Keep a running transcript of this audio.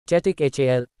Chetak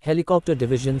HAL helicopter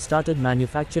division started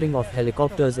manufacturing of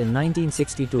helicopters in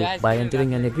 1962 by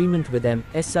entering an agreement with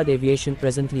M.S. Aviation,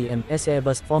 presently M.S.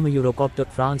 Airbus, former Eurocopter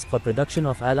France, for production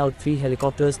of allowed 3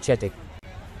 helicopters Chetak.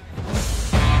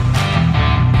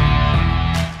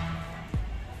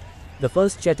 The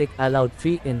first Chetak allowed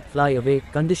 3 in fly-away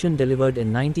condition delivered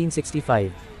in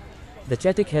 1965. The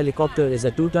Chetak helicopter is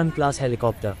a 2-ton class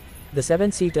helicopter. The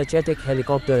 7-seater Chetak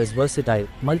helicopter is versatile,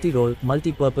 multi-role,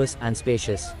 multi-purpose and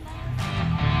spacious.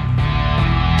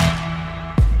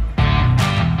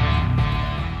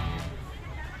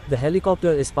 The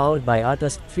helicopter is powered by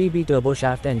Artus 3B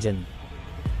turboshaft engine.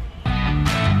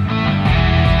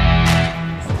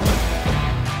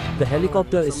 The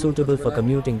helicopter is suitable for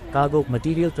commuting, cargo,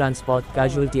 material transport,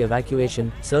 casualty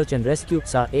evacuation, search and rescue,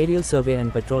 aerial survey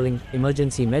and patrolling,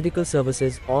 emergency medical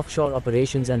services, offshore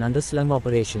operations and underslung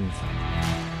operations.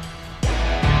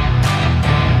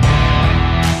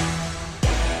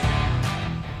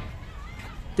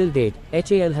 Till date,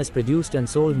 HAL has produced and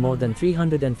sold more than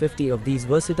 350 of these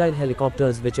versatile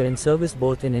helicopters, which are in service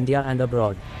both in India and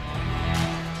abroad.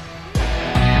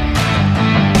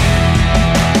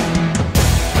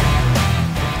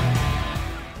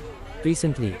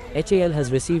 Recently, HAL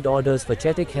has received orders for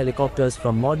Chetak helicopters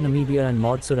from MOD Namibia and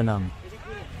MOD Suriname.